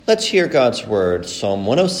Let's hear God's word, Psalm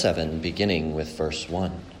 107, beginning with verse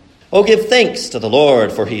 1. Oh, give thanks to the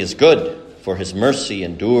Lord, for he is good, for his mercy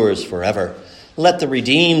endures forever. Let the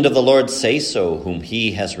redeemed of the Lord say so, whom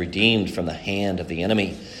he has redeemed from the hand of the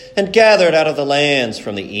enemy, and gathered out of the lands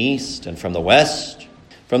from the east and from the west.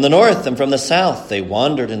 From the north and from the south they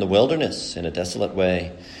wandered in the wilderness in a desolate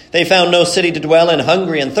way. They found no city to dwell in.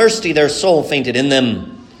 Hungry and thirsty, their soul fainted in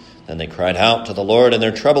them. Then they cried out to the Lord in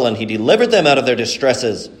their trouble, and he delivered them out of their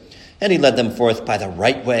distresses. And he led them forth by the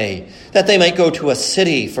right way, that they might go to a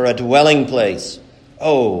city for a dwelling place.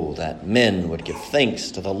 Oh, that men would give thanks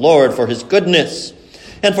to the Lord for his goodness,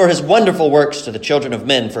 and for his wonderful works to the children of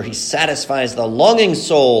men, for he satisfies the longing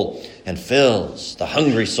soul and fills the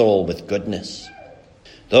hungry soul with goodness.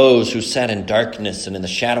 Those who sat in darkness and in the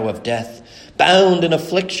shadow of death, bound in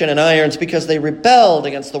affliction and irons, because they rebelled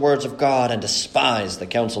against the words of God and despised the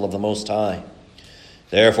counsel of the Most High.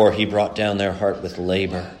 Therefore he brought down their heart with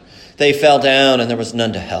labor. They fell down, and there was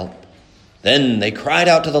none to help. Then they cried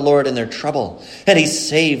out to the Lord in their trouble, and he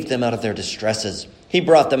saved them out of their distresses. He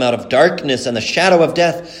brought them out of darkness and the shadow of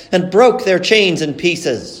death, and broke their chains in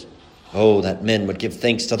pieces. Oh, that men would give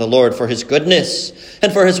thanks to the Lord for his goodness,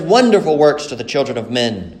 and for his wonderful works to the children of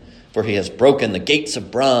men. For he has broken the gates of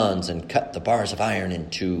bronze and cut the bars of iron in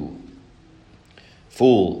two.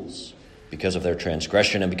 Fools, because of their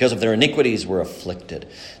transgression and because of their iniquities, were afflicted.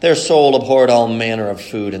 Their soul abhorred all manner of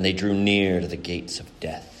food, and they drew near to the gates of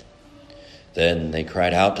death. Then they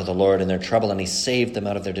cried out to the Lord in their trouble, and he saved them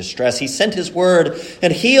out of their distress. He sent his word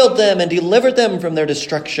and healed them and delivered them from their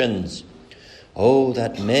destructions. Oh,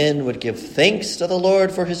 that men would give thanks to the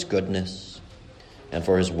Lord for his goodness, and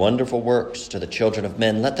for his wonderful works to the children of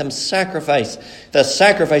men. Let them sacrifice the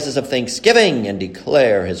sacrifices of thanksgiving and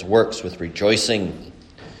declare his works with rejoicing.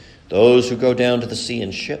 Those who go down to the sea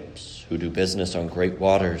in ships, who do business on great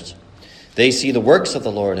waters, they see the works of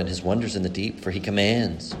the Lord and his wonders in the deep, for he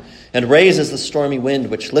commands and raises the stormy wind,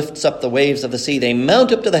 which lifts up the waves of the sea. They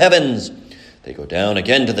mount up to the heavens. They go down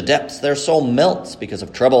again to the depths. Their soul melts because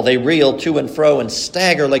of trouble. They reel to and fro and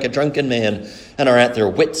stagger like a drunken man and are at their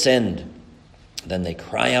wits' end. Then they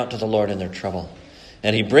cry out to the Lord in their trouble,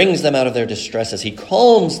 and he brings them out of their distresses. He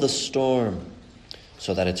calms the storm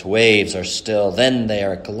so that its waves are still. Then they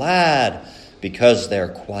are glad because they are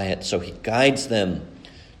quiet. So he guides them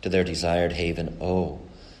to their desired haven. Oh,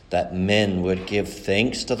 that men would give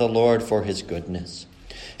thanks to the Lord for his goodness,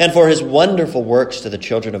 and for his wonderful works to the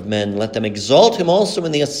children of men. Let them exalt him also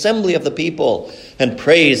in the assembly of the people, and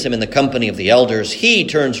praise him in the company of the elders. He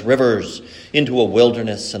turns rivers into a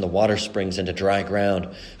wilderness, and the water springs into dry ground,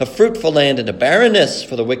 a fruitful land into barrenness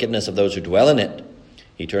for the wickedness of those who dwell in it.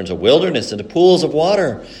 He turns a wilderness into pools of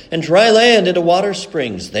water, and dry land into water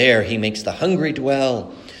springs. There he makes the hungry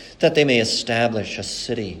dwell, that they may establish a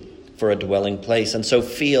city for a dwelling place, and sow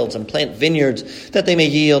fields and plant vineyards, that they may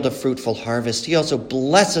yield a fruitful harvest. He also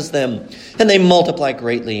blesses them, and they multiply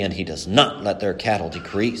greatly, and he does not let their cattle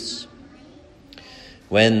decrease.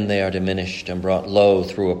 When they are diminished and brought low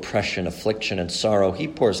through oppression, affliction, and sorrow, he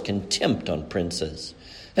pours contempt on princes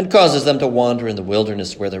and causes them to wander in the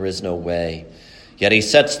wilderness where there is no way. Yet he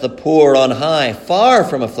sets the poor on high, far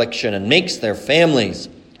from affliction, and makes their families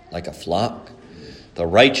like a flock. The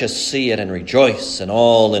righteous see it and rejoice, and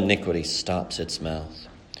all iniquity stops its mouth.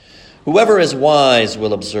 Whoever is wise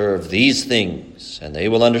will observe these things, and they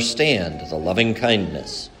will understand the loving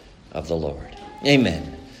kindness of the Lord.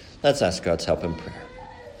 Amen. Let's ask God's help in prayer.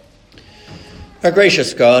 Our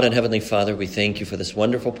gracious God and Heavenly Father, we thank you for this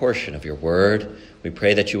wonderful portion of your word. We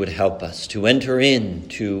pray that you would help us to enter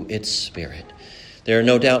into its spirit. There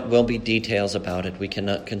no doubt will be details about it we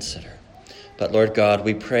cannot consider. But Lord God,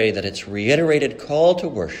 we pray that its reiterated call to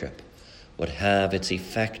worship would have its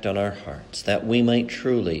effect on our hearts, that we might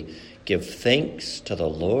truly give thanks to the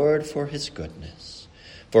Lord for his goodness,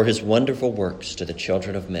 for his wonderful works to the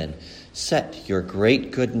children of men. Set your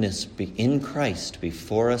great goodness in Christ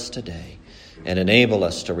before us today, and enable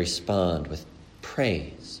us to respond with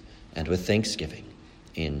praise and with thanksgiving.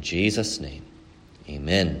 In Jesus' name,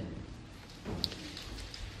 amen.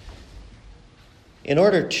 In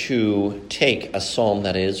order to take a psalm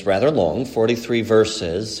that is rather long, 43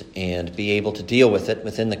 verses, and be able to deal with it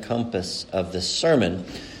within the compass of this sermon,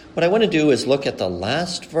 what I want to do is look at the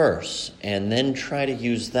last verse and then try to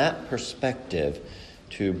use that perspective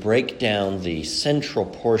to break down the central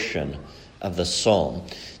portion of the psalm.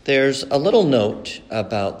 There's a little note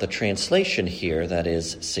about the translation here that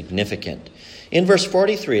is significant. In verse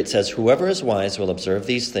 43, it says, "Whoever is wise will observe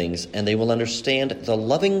these things, and they will understand the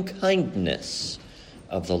loving kindness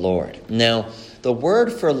of the Lord." Now, the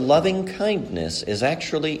word for loving kindness is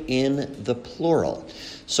actually in the plural.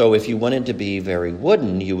 So if you wanted to be very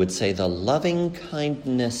wooden, you would say the loving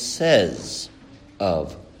kindnesses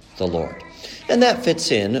of the Lord. And that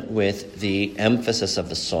fits in with the emphasis of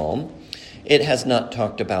the psalm. It has not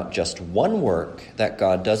talked about just one work that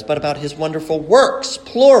God does, but about his wonderful works,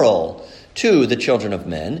 plural, to the children of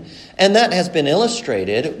men. And that has been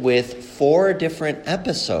illustrated with 4 different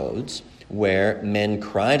episodes where men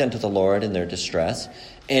cried unto the Lord in their distress,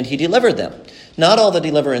 and he delivered them. Not all the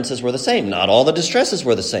deliverances were the same. Not all the distresses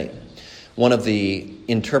were the same. One of the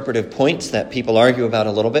interpretive points that people argue about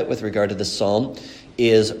a little bit with regard to this psalm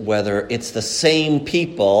is whether it's the same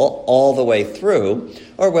people all the way through,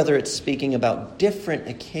 or whether it's speaking about different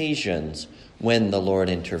occasions when the Lord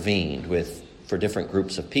intervened for different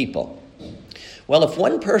groups of people. Well, if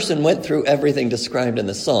one person went through everything described in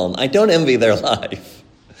the psalm, I don't envy their life.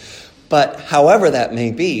 But however that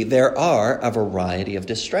may be, there are a variety of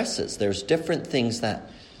distresses. There's different things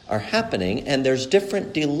that are happening, and there's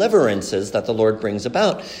different deliverances that the Lord brings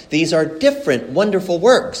about. These are different wonderful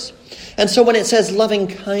works. And so when it says loving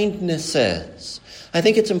kindnesses, I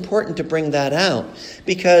think it's important to bring that out,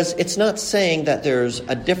 because it's not saying that there's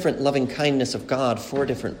a different loving kindness of God for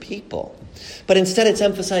different people. But instead it's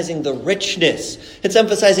emphasizing the richness. It's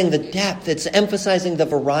emphasizing the depth. It's emphasizing the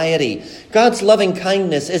variety. God's loving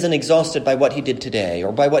kindness isn't exhausted by what he did today,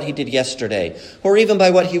 or by what he did yesterday, or even by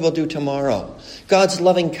what he will do tomorrow. God's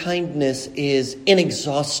loving kindness is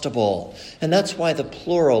inexhaustible. And that's why the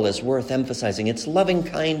plural is worth emphasizing. It's loving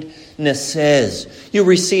kindnesses. You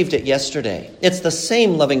received it yesterday. It's the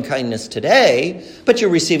same loving kindness today, but you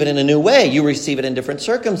receive it in a new way. You receive it in different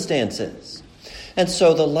circumstances. And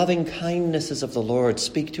so the loving kindnesses of the Lord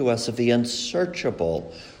speak to us of the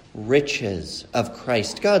unsearchable riches of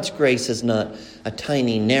Christ. God's grace is not a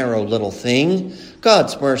tiny, narrow little thing.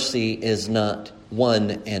 God's mercy is not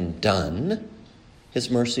one and done. His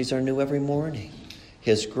mercies are new every morning.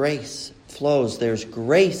 His grace flows. There's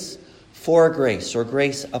grace for grace, or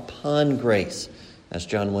grace upon grace, as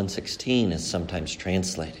John 1:16 is sometimes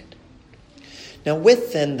translated. Now,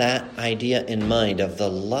 with then that idea in mind of the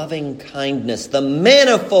loving kindness, the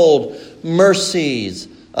manifold mercies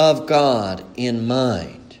of God in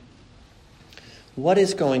mind, what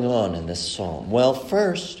is going on in this psalm? Well,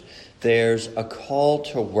 first, there's a call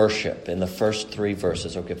to worship in the first 3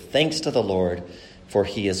 verses. Oh, give thanks to the Lord, for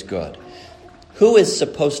he is good. Who is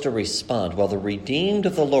supposed to respond? Well, the redeemed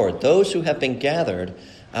of the Lord, those who have been gathered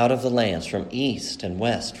out of the lands from east and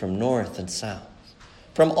west, from north and south.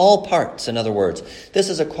 From all parts, in other words. This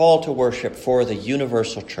is a call to worship for the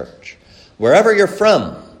universal church. Wherever you're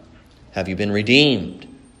from, have you been redeemed?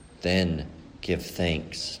 Then give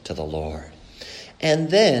thanks to the Lord. And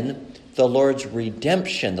then the Lord's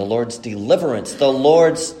redemption, the Lord's deliverance, the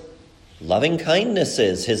Lord's loving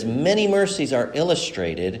kindnesses, his many mercies are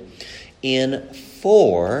illustrated in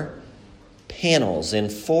 4 panels, in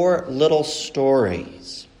 4 little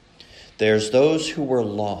stories. There's those who were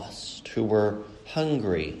lost, who were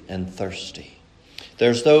hungry and thirsty.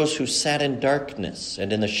 There's those who sat in darkness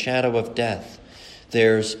and in the shadow of death.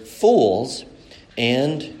 There's fools,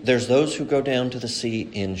 and there's those who go down to the sea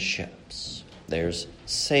in ships. There's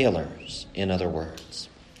sailors, in other words.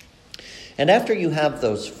 And after you have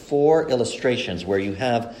those 4 illustrations where you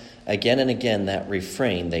have again and again that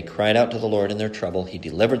refrain, they cried out to the Lord in their trouble, he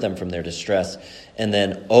delivered them from their distress, and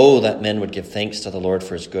then, oh, that men would give thanks to the Lord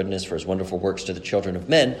for his goodness, for his wonderful works to the children of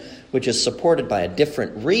men, which is supported by a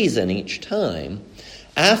different reason each time.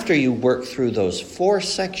 After you work through those 4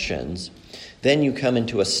 sections, then you come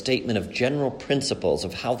into a statement of general principles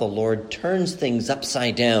of how the Lord turns things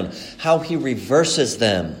upside down, how he reverses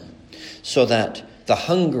them, so that the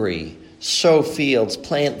hungry sow fields,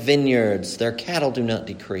 plant vineyards, their cattle do not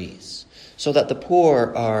decrease, so that the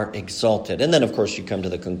poor are exalted. And then, of course, you come to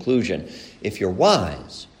the conclusion. If you're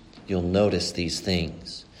wise, you'll notice these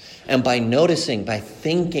things. And by noticing, by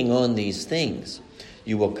thinking on these things,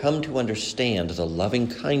 you will come to understand the loving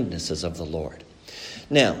kindnesses of the Lord.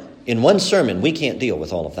 Now, in one sermon, we can't deal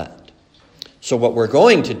with all of that. So what we're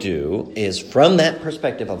going to do is, from that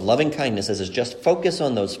perspective of loving kindnesses, is just focus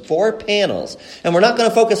on those 4 panels. And we're not going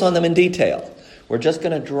to focus on them in detail. We're just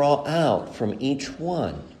going to draw out from each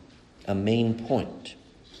one a main point.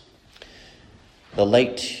 The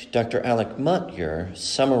late Dr. Alec Mutyer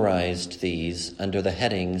summarized these under the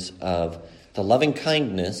headings of the loving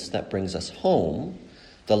kindness that brings us home,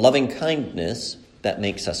 the loving kindness that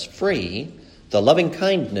makes us free, the loving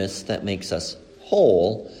kindness that makes us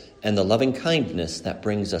whole, and the loving kindness that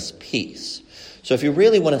brings us peace. So if you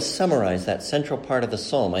really want to summarize that central part of the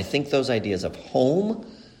psalm, I think those ideas of home,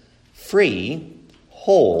 free,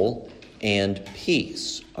 whole, and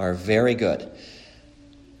peace are very good.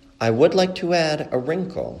 I would like to add a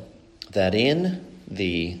wrinkle that in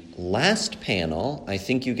the last panel, I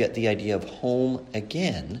think you get the idea of home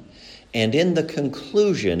again. And in the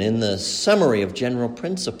conclusion, in the summary of general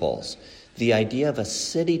principles, the idea of a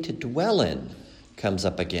city to dwell in comes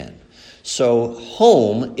up again. So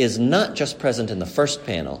home is not just present in the first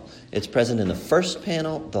panel. It's present in the first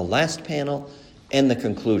panel, the last panel, and the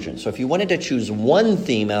conclusion. So if you wanted to choose one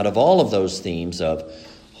theme out of all of those themes of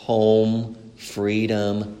home,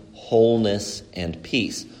 freedom, wholeness, and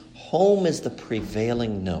peace, home is the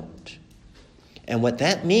prevailing note. And what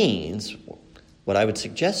that means, what I would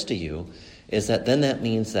suggest to you, is that then that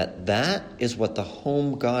means that is what the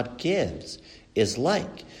home God gives is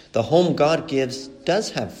like. The home God gives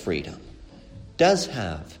does have freedom, does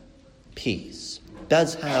have peace,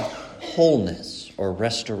 does have wholeness or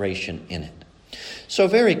restoration in it. So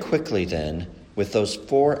very quickly then, with those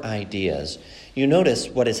four ideas, you notice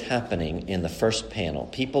what is happening in the first panel.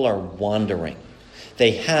 People are wandering.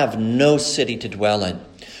 They have no city to dwell in.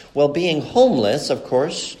 Well, being homeless, of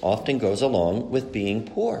course, often goes along with being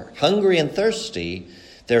poor. Hungry and thirsty,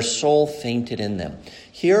 their soul fainted in them.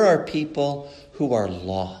 Here are people who are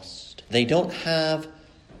lost. They don't have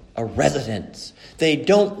a residence. They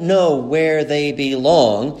don't know where they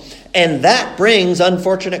belong, and that brings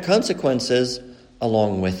unfortunate consequences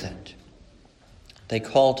along with it. They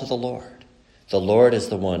call to the Lord. The Lord is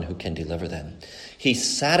the one who can deliver them. He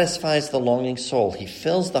satisfies the longing soul. He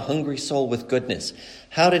fills the hungry soul with goodness.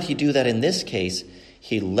 How did he do that in this case?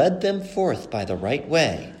 He led them forth by the right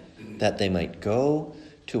way, that they might go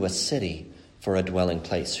to a city for a dwelling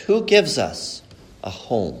place. Who gives us a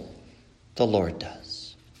home? The Lord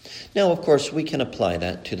does. Now, of course, we can apply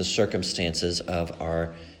that to the circumstances of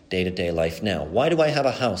our day-to-day life now. Why do I have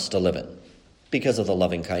a house to live in? Because of the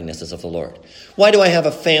loving kindnesses of the Lord. Why do I have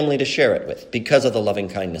a family to share it with? Because of the loving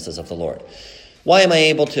kindnesses of the Lord. Why am I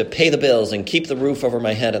able to pay the bills and keep the roof over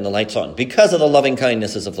my head and the lights on? Because of the loving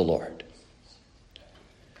kindnesses of the Lord.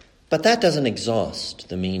 But that doesn't exhaust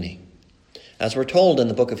the meaning. As we're told in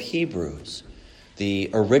the book of Hebrews, the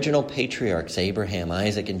original patriarchs, Abraham,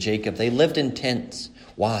 Isaac, and Jacob, they lived in tents.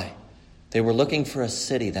 Why? They were looking for a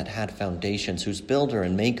city that had foundations, whose builder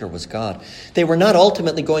and maker was God. They were not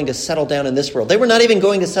ultimately going to settle down in this world. They were not even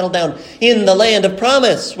going to settle down in the land of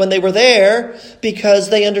promise when they were there, because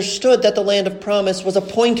they understood that the land of promise was a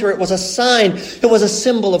pointer, it was a sign, it was a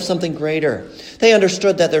symbol of something greater. They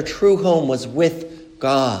understood that their true home was with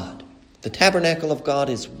God. The tabernacle of God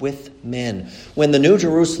is with men. When the New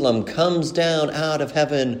Jerusalem comes down out of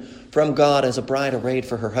heaven from God as a bride arrayed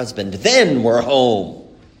for her husband, then we're home.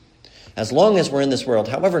 As long as we're in this world,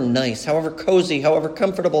 however nice, however cozy, however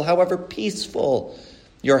comfortable, however peaceful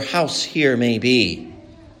your house here may be,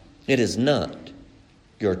 it is not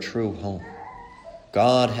your true home.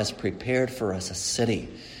 God has prepared for us a city.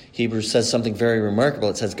 Hebrews says something very remarkable.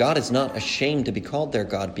 It says, God is not ashamed to be called their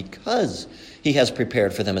God because he has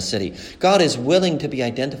prepared for them a city. God is willing to be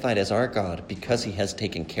identified as our God because he has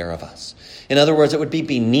taken care of us. In other words, it would be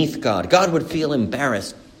beneath God. God would feel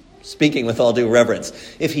embarrassed, speaking with all due reverence,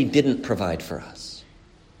 if he didn't provide for us.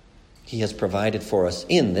 He has provided for us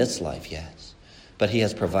in this life, yes, but he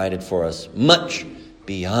has provided for us much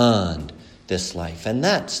beyond this life. And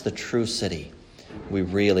that's the true city we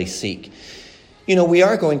really seek. You know, we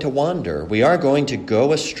are going to wander. We are going to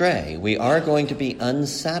go astray. We are going to be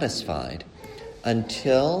unsatisfied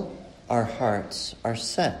until our hearts are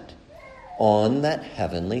set on that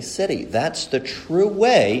heavenly city. That's the true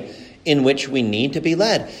way in which we need to be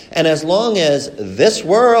led. And as long as this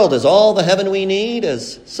world is all the heaven we need,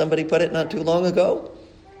 as somebody put it not too long ago,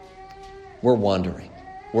 we're wandering,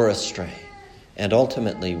 we're astray. And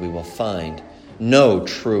ultimately we will find no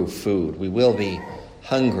true food. We will be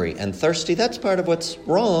hungry and thirsty. That's part of what's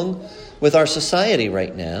wrong with our society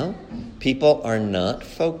right now. People are not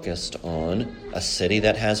focused on a city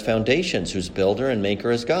that has foundations, whose builder and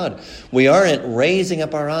maker is God. We aren't raising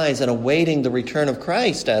up our eyes and awaiting the return of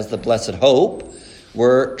Christ as the blessed hope.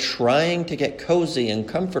 We're trying to get cozy and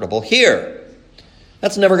comfortable here.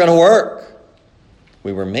 That's never going to work.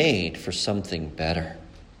 We were made for something better.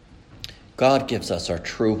 God gives us our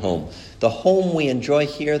true home. The home we enjoy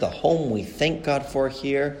here, the home we thank God for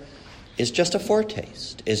here, is just a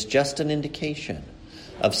foretaste, is just an indication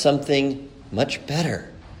of something much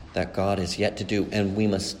better that God is yet to do. And we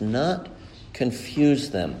must not confuse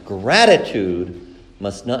them. Gratitude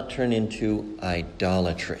must not turn into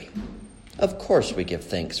idolatry. Of course we give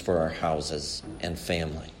thanks for our houses and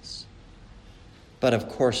families. But of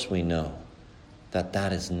course we know that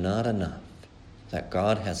that is not enough, that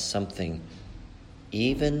God has something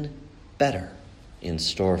even better in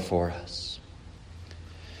store for us.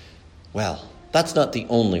 Well, That's not the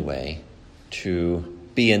only way to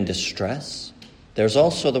be in distress. There's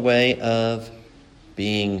also the way of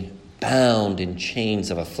being bound in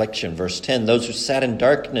chains of affliction. Verse 10, those who sat in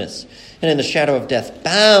darkness and in the shadow of death,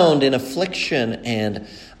 bound in affliction and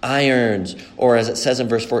irons. Or as it says in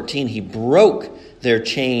verse 14, he broke their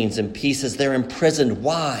chains in pieces. They're imprisoned.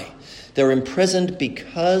 Why? They're imprisoned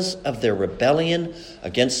because of their rebellion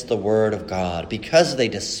against the word of God, because they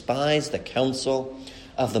despise the counsel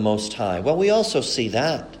of the Most High. Well, we also see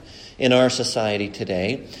that in our society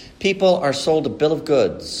today. People are sold a bill of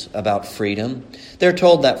goods about freedom. They're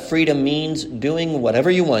told that freedom means doing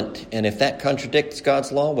whatever you want, and if that contradicts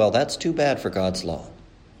God's law, well, that's too bad for God's law.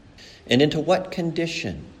 And into what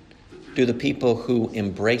condition do the people who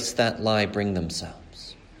embrace that lie bring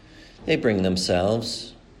themselves? They bring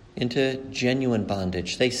themselves into genuine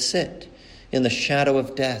bondage. They sit in the shadow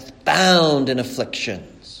of death, bound in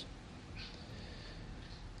afflictions.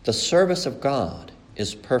 The service of God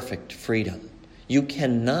is perfect freedom. You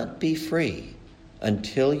cannot be free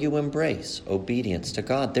until you embrace obedience to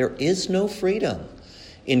God. There is no freedom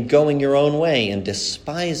in going your own way and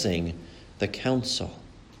despising the counsel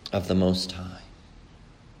of the Most High.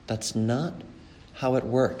 That's not how it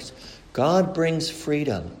works. God brings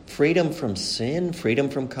freedom. Freedom from sin, freedom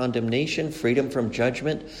from condemnation, freedom from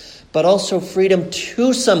judgment, but also freedom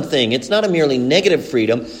to something. It's not a merely negative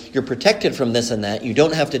freedom. You're protected from this and that. You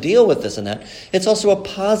don't have to deal with this and that. It's also a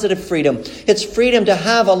positive freedom. It's freedom to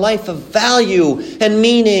have a life of value and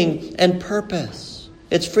meaning and purpose.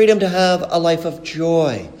 It's freedom to have a life of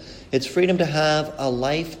joy. It's freedom to have a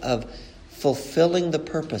life of fulfilling the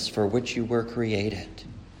purpose for which you were created.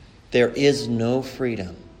 There is no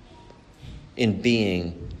freedom in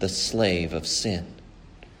being the slave of sin.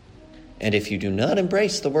 And if you do not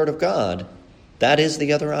embrace the word of God, that is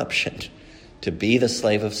the other option, to be the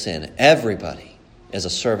slave of sin. Everybody is a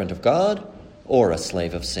servant of God or a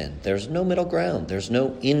slave of sin. There's no middle ground. There's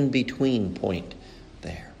no in-between point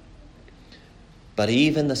there. But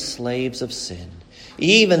even the slaves of sin,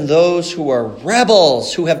 even those who are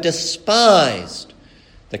rebels, who have despised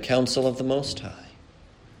the counsel of the Most High,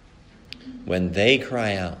 when they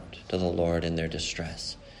cry out to the Lord in their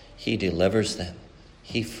distress, he delivers them.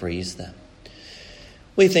 He frees them.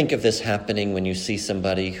 We think of this happening when you see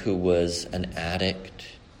somebody who was an addict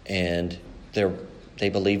and they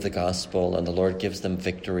believe the gospel and the Lord gives them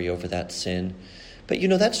victory over that sin. But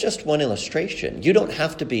that's just one illustration. You don't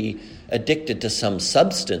have to be addicted to some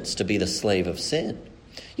substance to be the slave of sin.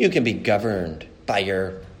 You can be governed by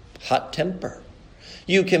your hot temper.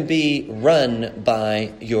 You can be run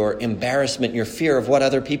by your embarrassment, your fear of what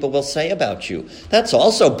other people will say about you. That's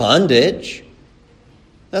also bondage.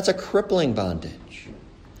 That's a crippling bondage.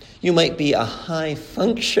 You might be a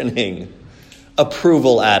high-functioning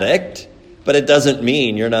approval addict, but it doesn't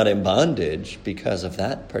mean you're not in bondage because of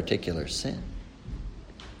that particular sin.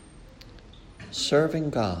 Serving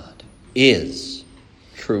God is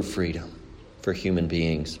true freedom for human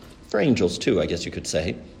beings, for angels too, I guess you could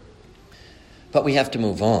say. But we have to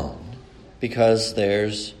move on because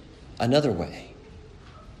there's another way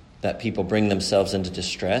that people bring themselves into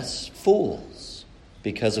distress. Fools,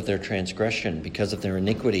 because of their transgression, because of their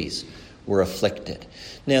iniquities, were afflicted.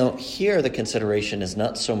 Now, here the consideration is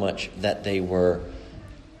not so much that they were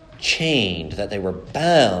chained, that they were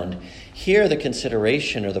bound. Here the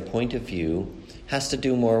consideration or the point of view has to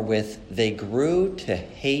do more with they grew to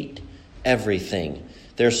hate everything.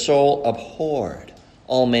 Their soul abhorred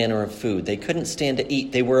all manner of food. They couldn't stand to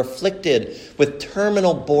eat. They were afflicted with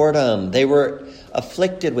terminal boredom. They were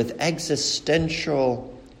afflicted with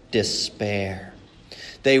existential despair.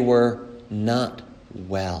 They were not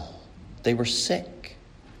well. They were sick.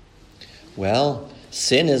 Well,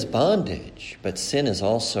 sin is bondage, but sin is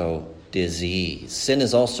also disease. Sin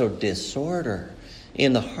is also disorder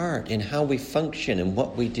in the heart, in how we function and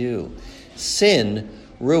what we do. Sin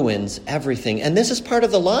ruins everything. And this is part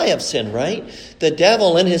of the lie of sin, right? The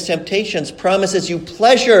devil in his temptations promises you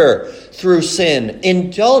pleasure through sin.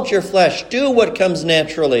 Indulge your flesh. Do what comes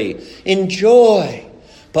naturally. Enjoy.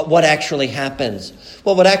 But what actually happens?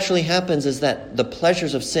 Well, what actually happens is that the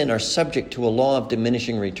pleasures of sin are subject to a law of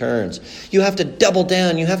diminishing returns. You have to double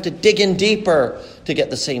down. You have to dig in deeper to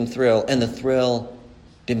get the same thrill. And the thrill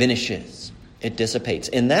diminishes. It dissipates.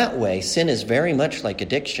 In that way, sin is very much like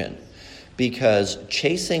addiction. Because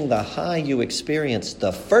chasing the high you experienced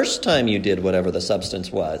the first time you did whatever the substance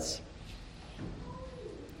was,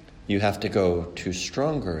 you have to go to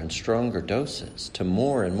stronger and stronger doses, to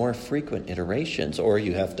more and more frequent iterations, or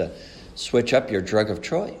you have to switch up your drug of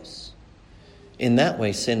choice. In that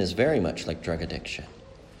way, sin is very much like drug addiction.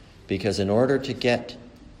 Because in order to get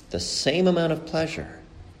the same amount of pleasure,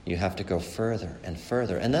 You have to go further and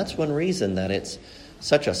further. And that's one reason that it's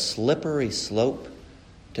such a slippery slope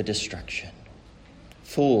to destruction.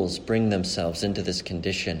 Fools bring themselves into this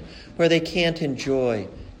condition where they can't enjoy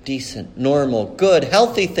decent, normal, good,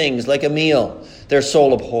 healthy things like a meal. Their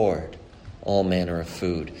soul abhorred all manner of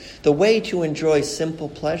food. The way to enjoy simple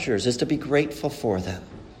pleasures is to be grateful for them.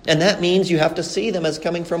 And that means you have to see them as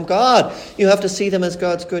coming from God. You have to see them as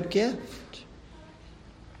God's good gift.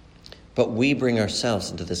 But we bring ourselves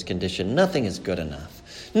into this condition. Nothing is good enough.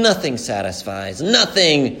 Nothing satisfies.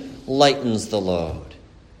 Nothing lightens the load.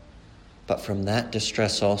 But from that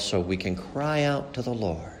distress also we can cry out to the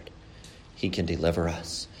Lord. He can deliver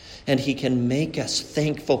us. And he can make us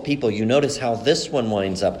thankful people. You notice how this one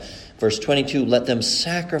winds up. Verse 22, let them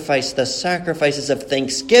sacrifice the sacrifices of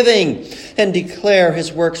thanksgiving and declare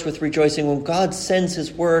his works with rejoicing. When God sends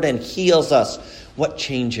his word and heals us, what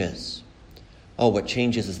changes? Oh, what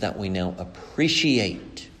changes is that we now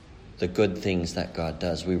appreciate the good things that God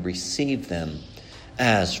does. We receive them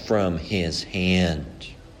as from his hand.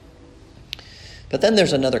 But then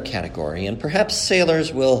there's another category, and perhaps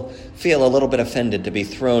sailors will feel a little bit offended to be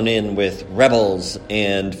thrown in with rebels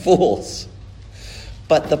and fools.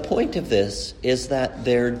 But the point of this is that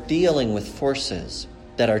they're dealing with forces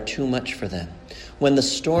that are too much for them. When the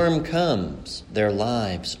storm comes, their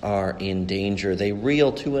lives are in danger. They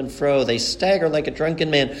reel to and fro. They stagger like a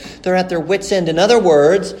drunken man. They're at their wits' end. In other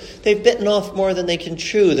words, they've bitten off more than they can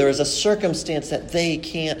chew. There is a circumstance that they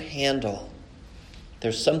can't handle.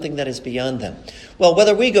 There's something that is beyond them. Well,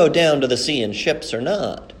 whether we go down to the sea in ships or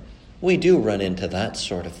not, we do run into that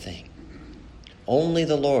sort of thing. Only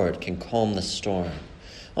the Lord can calm the storm.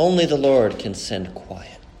 Only the Lord can send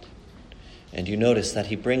quiet. And you notice that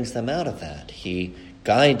he brings them out of that. He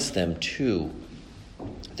guides them to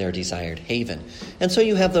their desired haven. And so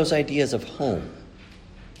you have those ideas of home,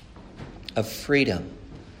 of freedom,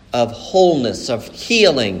 of wholeness, of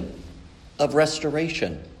healing, of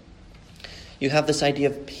restoration. You have this idea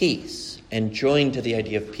of peace, and joined to the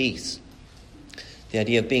idea of peace, the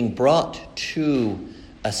idea of being brought to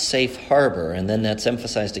a safe harbor. And then that's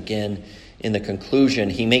emphasized again in the conclusion.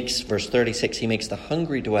 He makes, verse 36, he makes the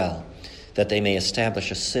hungry dwell, that they may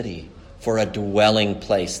establish a city for a dwelling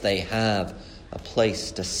place. They have a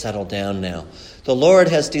place to settle down now. The Lord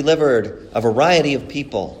has delivered a variety of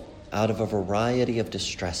people out of a variety of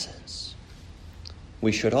distresses.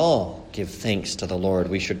 We should all give thanks to the Lord.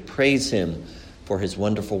 We should praise him for his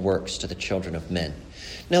wonderful works to the children of men.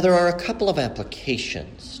 Now, there are a couple of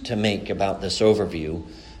applications to make about this overview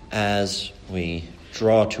as we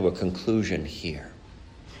draw to a conclusion here.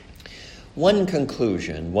 One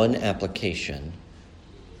conclusion, one application,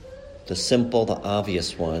 the simple, the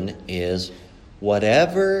obvious one, is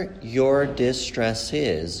whatever your distress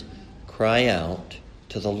is, cry out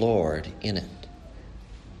to the Lord in it.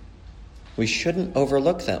 We shouldn't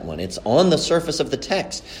overlook that one. It's on the surface of the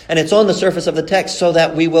text. And it's on the surface of the text so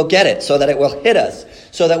that we will get it, so that it will hit us,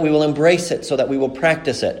 so that we will embrace it, so that we will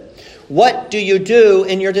practice it. What do you do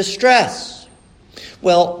in your distress?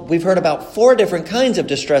 Well, we've heard about 4 different kinds of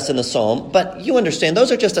distress in the psalm, but you understand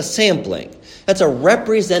those are just a sampling. That's a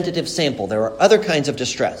representative sample. There are other kinds of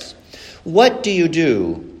distress. What do you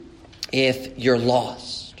do if you're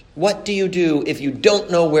lost? What do you do if you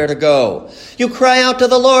don't know where to go? You cry out to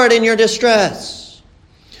the Lord in your distress.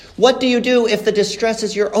 What do you do if the distress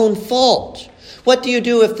is your own fault? What do you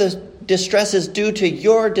do if the distress is due to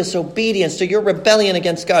your disobedience, to your rebellion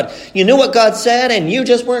against God? You knew what God said and you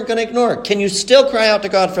just weren't going to ignore it. Can you still cry out to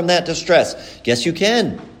God from that distress? Yes, you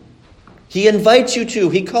can. He invites you to.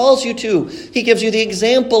 He calls you to. He gives you the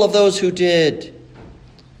example of those who did.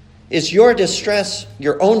 Is your distress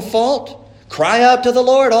your own fault? Cry out to the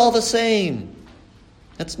Lord all the same.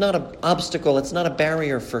 That's not an obstacle. It's not a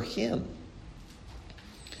barrier for him.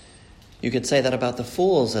 You could say that about the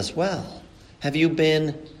fools as well. Have you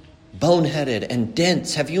been boneheaded and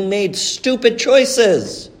dense? Have you made stupid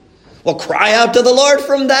choices? Well, cry out to the Lord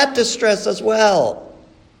from that distress as well.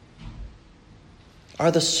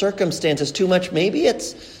 Are the circumstances too much? Maybe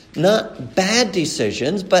it's not bad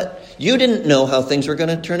decisions, but you didn't know how things were going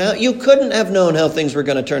to turn out. You couldn't have known how things were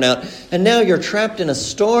going to turn out. And now you're trapped in a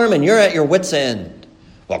storm and you're at your wits' end.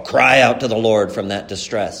 Well, cry out to the Lord from that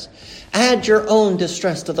distress. Add your own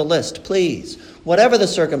distress to the list, please. Whatever the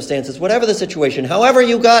circumstances, whatever the situation, however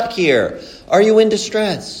you got here, are you in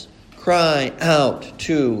distress? Cry out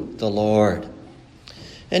to the Lord.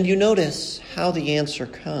 And you notice how the answer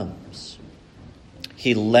comes.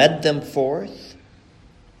 He led them forth.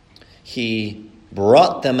 He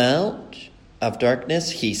brought them out of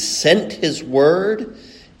darkness. He sent his word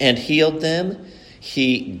and healed them.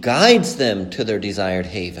 He guides them to their desired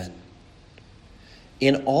haven.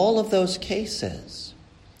 In all of those cases,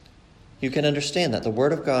 you can understand that the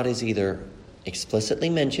word of God is either explicitly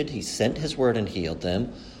mentioned, he sent his word and healed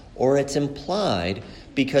them, or it's implied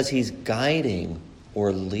because he's guiding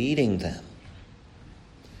or leading them.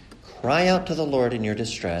 Cry out to the Lord in your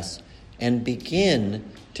distress and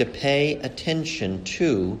begin to pay attention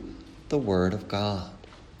to the word of God.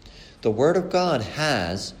 The word of God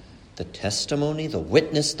has the testimony, the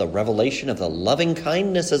witness, the revelation of the loving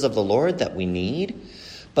kindnesses of the Lord that we need,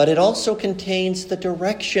 but it also contains the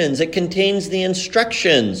directions. It contains the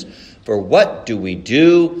instructions for what do we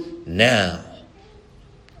do now.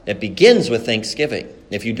 It begins with thanksgiving.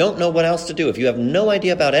 If you don't know what else to do, if you have no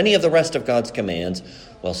idea about any of the rest of God's commands,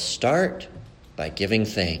 well, start by giving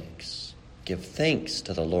thanks. Give thanks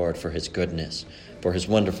to the Lord for his goodness, for his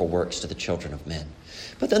wonderful works to the children of men.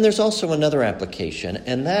 But then there's also another application,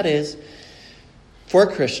 and that is for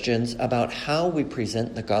Christians about how we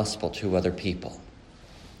present the gospel to other people.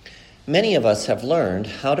 Many of us have learned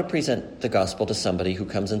how to present the gospel to somebody who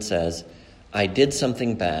comes and says, I did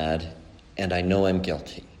something bad and I know I'm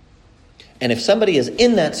guilty. And if somebody is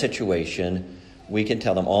in that situation, we can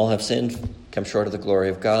tell them all have sinned, come short of the glory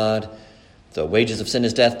of God. The wages of sin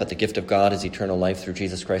is death, but the gift of God is eternal life through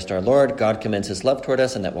Jesus Christ our Lord. God commends his love toward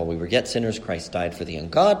us, and that while we were yet sinners, Christ died for the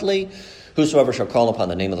ungodly. Whosoever shall call upon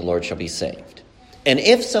the name of the Lord shall be saved. And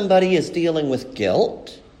if somebody is dealing with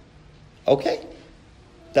guilt, okay,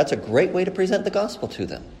 that's a great way to present the gospel to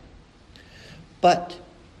them. But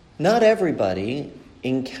not everybody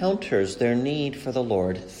encounters their need for the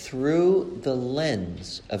Lord through the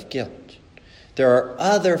lens of guilt. There are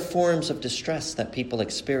other forms of distress that people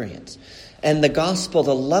experience. And the gospel,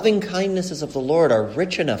 the loving kindnesses of the Lord are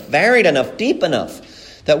rich enough, varied enough, deep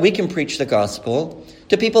enough that we can preach the gospel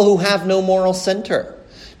to people who have no moral center,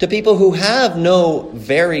 to people who have no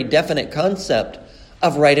very definite concept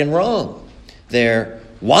of right and wrong. They're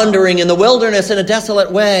wandering in the wilderness in a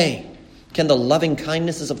desolate way. Can the loving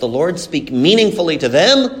kindnesses of the Lord speak meaningfully to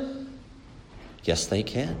them? Yes, they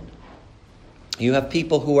can. You have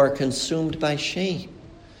people who are consumed by shame.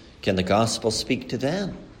 Can the gospel speak to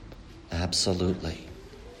them? Absolutely.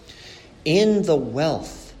 In the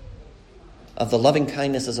wealth of the loving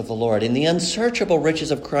kindnesses of the Lord, in the unsearchable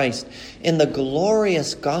riches of Christ, in the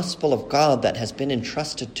glorious gospel of God that has been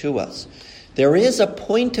entrusted to us, there is a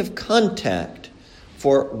point of contact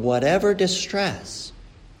for whatever distress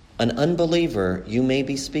an unbeliever you may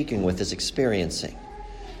be speaking with is experiencing.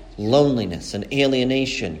 Loneliness and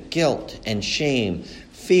alienation, guilt and shame,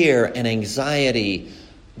 fear and anxiety,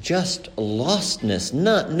 just lostness,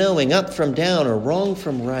 not knowing up from down or wrong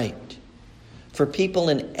from right. For people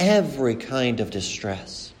in every kind of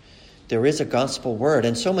distress, there is a gospel word.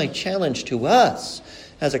 And so my challenge to us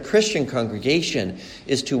as a Christian congregation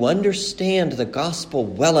is to understand the gospel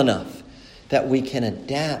well enough that we can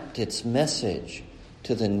adapt its message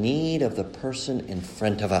to the need of the person in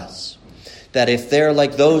front of us. That if they're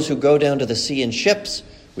like those who go down to the sea in ships,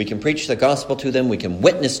 we can preach the gospel to them, we can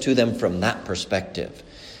witness to them from that perspective.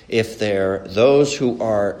 If they're those who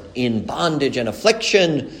are in bondage and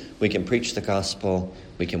affliction, we can preach the gospel,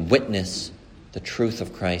 we can witness the truth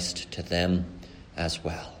of Christ to them as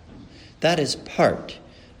well. That is part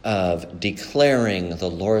of declaring the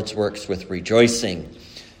Lord's works with rejoicing,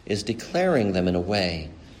 is declaring them in a way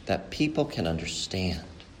that people can understand.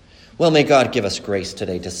 Well, may God give us grace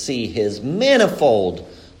today to see his manifold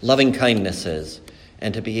loving kindnesses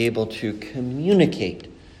and to be able to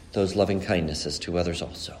communicate those loving kindnesses to others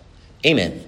also. Amen.